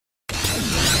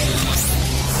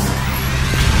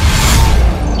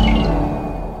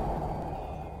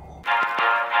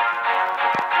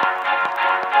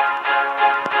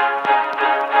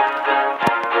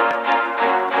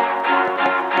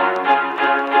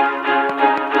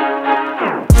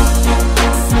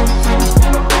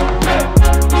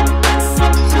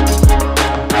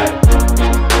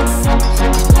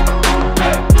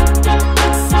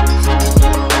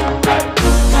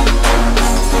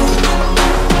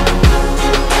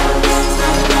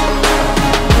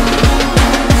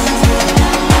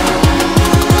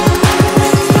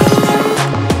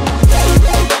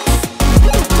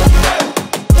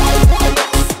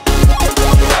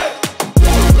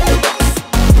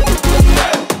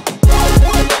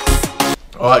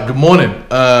Alright, good morning.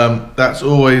 That's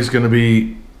always going to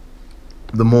be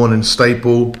the morning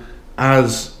staple,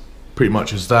 as pretty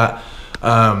much as that.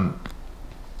 I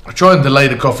try and delay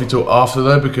the coffee till after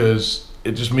though, because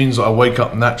it just means that I wake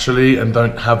up naturally and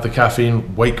don't have the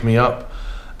caffeine wake me up.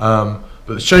 But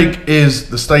the shake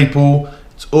is the staple.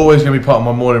 It's always going to be part of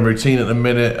my morning routine at the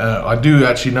minute. I do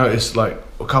actually notice like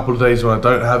a couple of days when I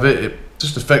don't have it, it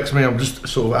just affects me. I'm just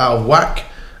sort of out of whack.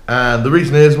 And the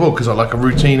reason is, well, because I like a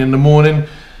routine in the morning,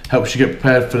 helps you get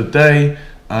prepared for the day.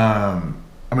 And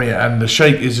the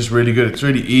shake is just really good. It's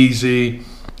really easy.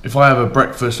 If I have a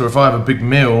breakfast or if I have a big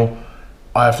meal,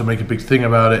 I have to make a big thing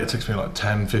about it. It takes me like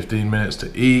 10-15 minutes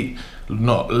to eat,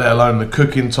 not let alone the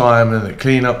cooking time and the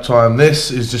clean up time. This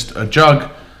is just a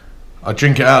jug. I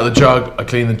drink it out of the jug, I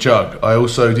clean the jug. I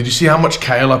also, did you see how much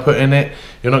kale I put in it?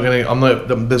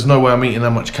 There's no way I'm eating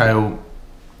that much kale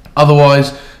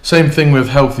otherwise. Same thing with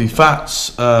healthy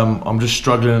fats. I'm just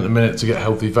struggling at the minute to get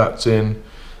healthy fats in.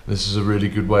 This is a really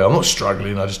good way. I'm not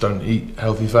struggling, I just don't eat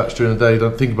healthy fats during the day,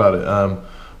 don't think about it.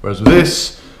 Whereas with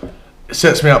this, it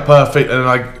sets me up perfect, and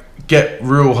I get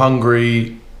real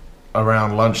hungry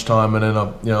around lunchtime, and then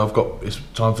it's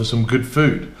time for some good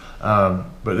food. But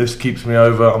this keeps me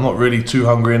over. I'm not really too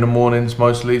hungry in the mornings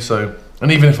mostly, so,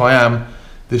 and even if I am,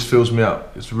 this fills me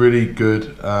up. It's really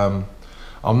good.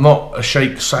 I'm not a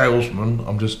shake salesman,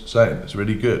 I'm just saying it's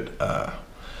really good.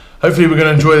 Hopefully we're going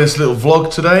to enjoy this little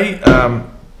vlog today.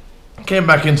 Getting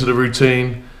back into the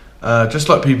routine, just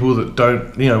like people that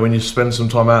don't, when you spend some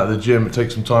time out at the gym, it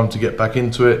takes some time to get back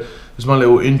into it. This is my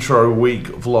little intro week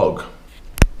vlog.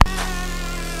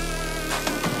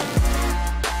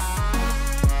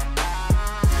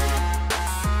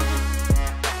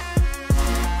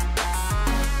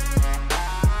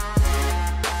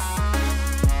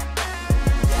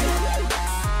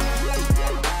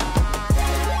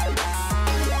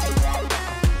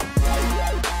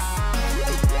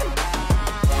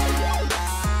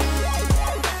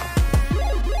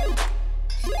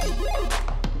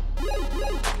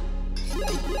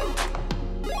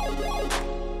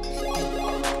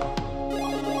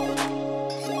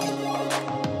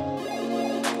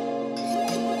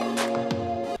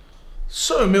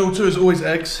 So meal 2 is always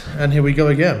eggs, and here we go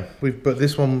again. But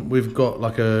this one we've got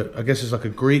like I guess it's like a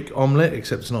Greek omelette,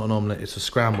 except it's not an omelette, it's a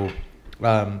scramble.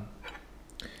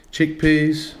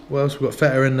 Chickpeas, what else? We've got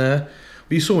feta in there. Well,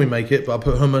 you saw me make it, but I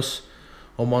put hummus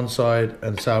on one side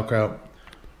and sauerkraut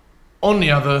on the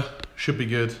other. Should be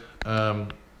good.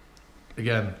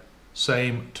 Again,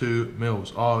 same 2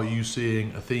 meals. Are you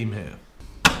seeing a theme here?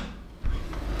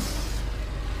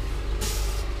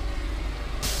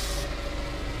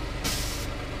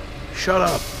 Shut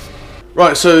up.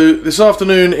 Right, so this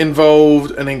afternoon involved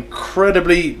an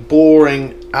incredibly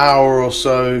boring hour or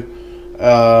so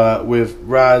with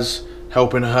Raz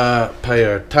helping her pay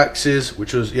her taxes,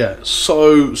 which was,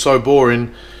 so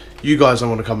boring. You guys don't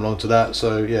want to come along to that,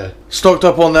 so yeah. Stocked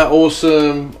up on that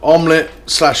awesome omelette /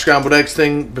 scrambled eggs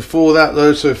thing before that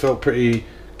though, so it felt pretty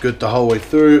good the whole way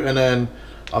through. And then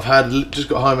I've just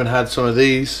got home and had some of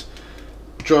these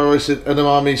dry roasted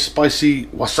edamame spicy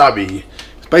wasabi.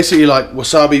 Basically like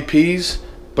wasabi peas,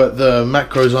 but the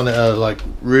macros on it are like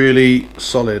really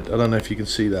solid. I don't know if you can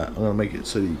see that. I'm gonna make it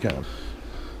so that you can.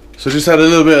 So just had a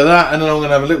little bit of that, and then I'm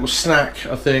gonna have a little snack,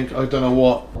 I think. I don't know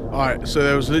what. Alright, so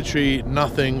there was literally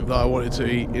nothing that I wanted to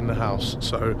eat in the house.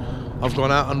 So I've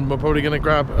gone out and we're probably gonna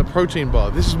grab a protein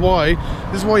bar. This is why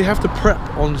you have to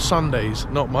prep on Sundays,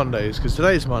 not Mondays, because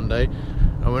today's Monday,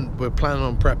 and we're planning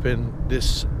on prepping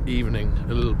this evening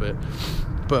a little bit.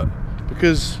 But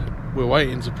because we're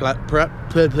waiting to prep.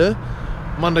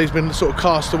 Monday's been sort of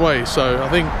cast away, so I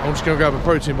think I'm just going to grab a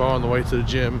protein bar on the way to the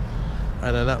gym,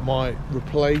 and then that might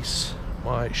replace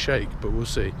my shake, but we'll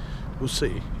see. We'll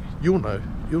see. You'll know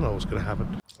what's going to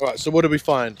happen. Alright, so what did we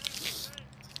find?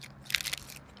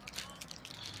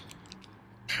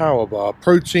 Power bar.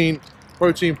 Protein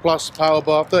plus power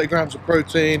bar. 30 grams of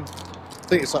protein. I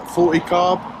think it's like 40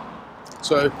 carb.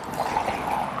 So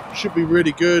should be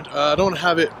really good. I don't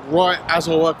have it right as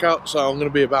I work out, so I'm going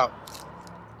to be about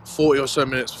 40 or so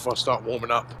minutes before I start warming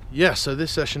up. Yeah, so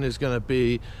this session is going to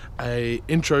be a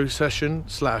intro session /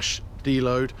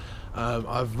 deload.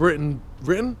 I've written?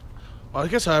 I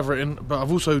guess I have written, but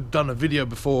I've also done a video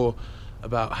before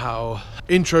about how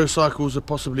intro cycles are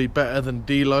possibly better than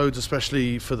deloads,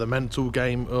 especially for the mental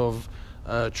game of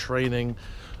training.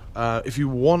 If you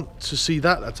want to see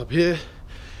that, that's up here.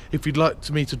 If you'd like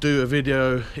me to do a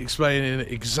video explaining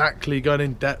exactly, going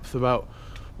in depth about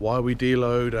why we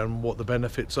deload and what the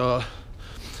benefits are,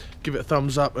 give it a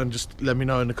thumbs up and just let me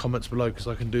know in the comments below, because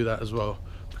I can do that as well,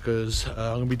 because I'm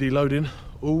going to be deloading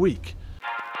all week.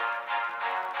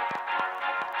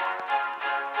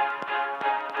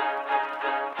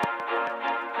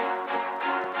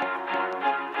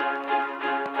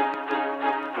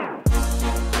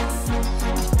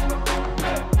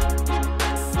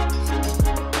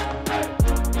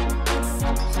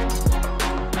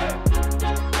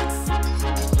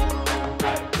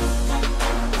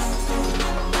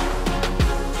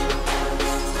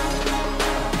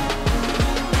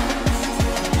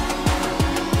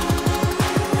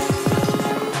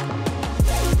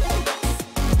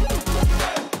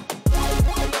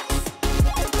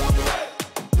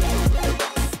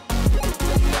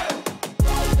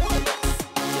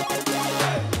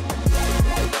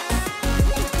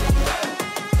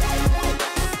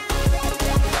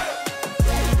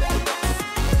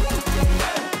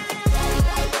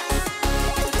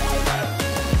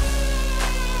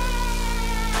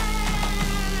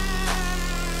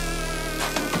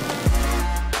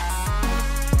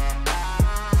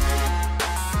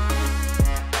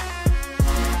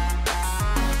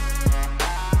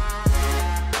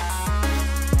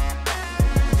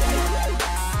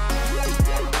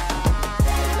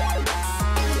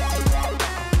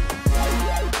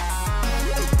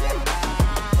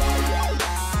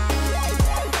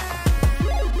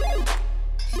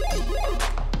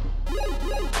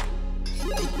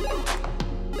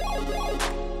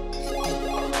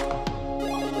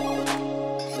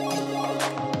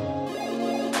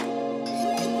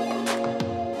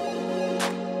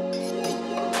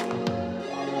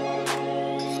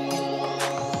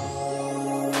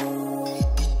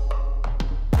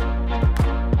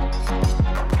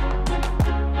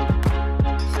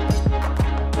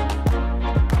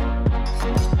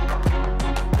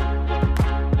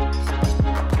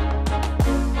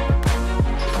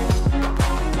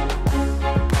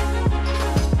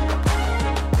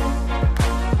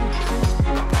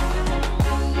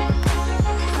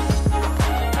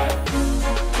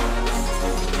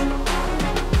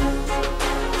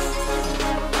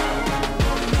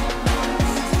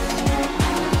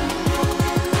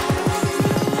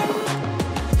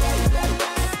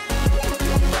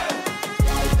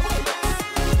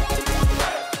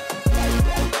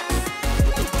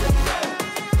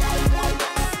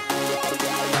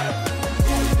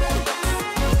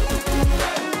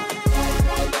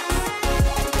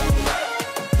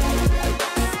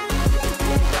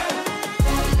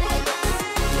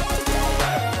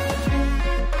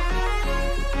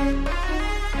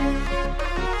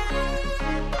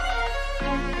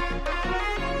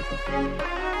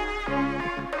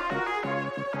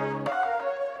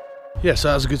 yeah, so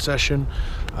that was a good session.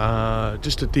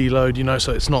 Just a deload, you know,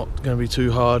 so it's not going to be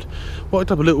too hard.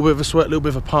 Worked up a little bit of a sweat, a little bit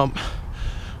of a pump.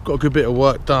 Got a good bit of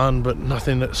work done, but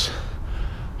nothing that's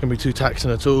going to be too taxing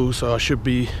at all. So I should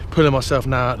be pulling myself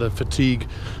now out the fatigue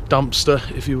dumpster,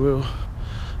 if you will.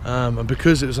 And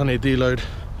because it was only a deload,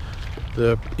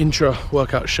 the intra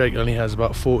workout shake only has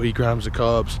about 40 grams of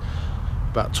carbs,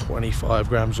 about 25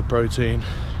 grams of protein,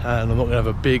 and I'm not going to have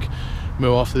a big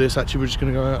meal after this. Actually, we're just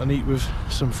going to go out and eat with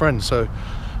some friends. So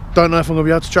don't know if I'm going to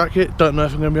be able to track it, don't know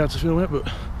if I'm going to be able to film it, but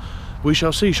we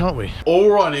shall see, shan't we?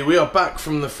 Alrighty, we are back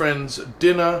from the friends'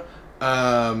 dinner.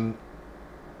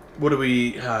 What do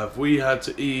we have? We had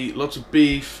to eat lots of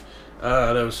beef.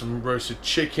 There was some roasted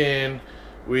chicken.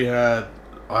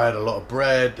 I had a lot of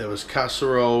bread. There was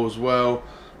casserole as well.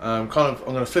 I'm going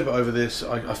to flip it over this.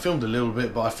 I filmed a little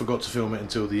bit, but I forgot to film it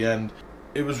until the end.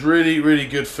 It was really, really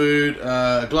good food.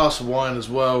 A glass of wine as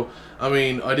well. I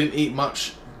mean, I didn't eat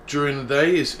much during the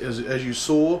day, as you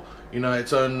saw. You know,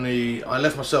 I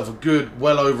left myself a good,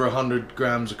 well over 100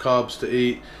 grams of carbs to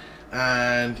eat.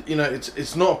 And, you know,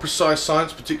 it's not a precise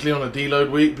science, particularly on a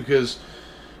deload week, because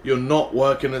you're not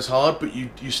working as hard, but you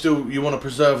want to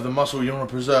preserve the muscle, you want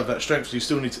to preserve that strength, so you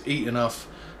still need to eat enough.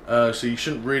 So you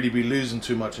shouldn't really be losing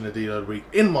too much in a deload week,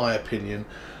 in my opinion.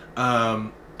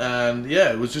 And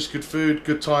yeah, it was just good food,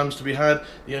 good times to be had.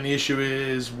 The only issue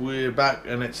is we're back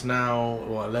and it's now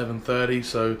 11:30,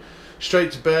 so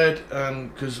straight to bed,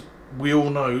 because we all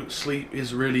know sleep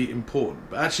is really important.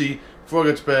 But actually, before I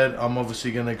go to bed, I'm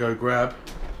obviously going to go grab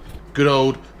good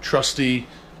old trusty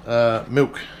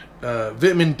milk.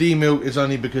 Vitamin D milk is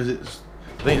only because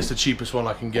I think it's the cheapest one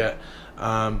I can get.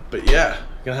 But yeah,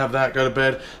 gonna have that, go to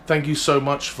bed. Thank you so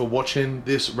much for watching.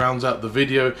 This rounds out the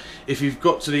video. If you've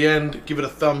got to the end, give it a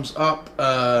thumbs up.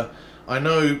 I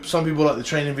know some people like the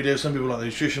training videos, some people like the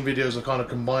nutrition videos. I kind of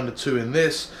combined the two in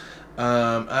this.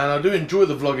 And I do enjoy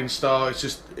the vlogging style.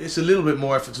 It's a little bit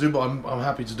more effort to do, but I'm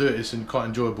happy to do it. It's quite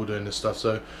enjoyable doing this stuff.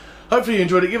 So hopefully you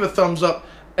enjoyed it. Give it a thumbs up.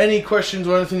 Any questions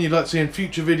or anything you'd like to see in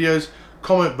future videos,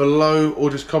 comment below, or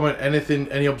just comment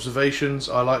anything, any observations.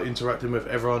 I like interacting with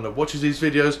everyone that watches these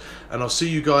videos, and I'll see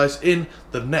you guys in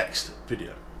the next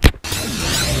video.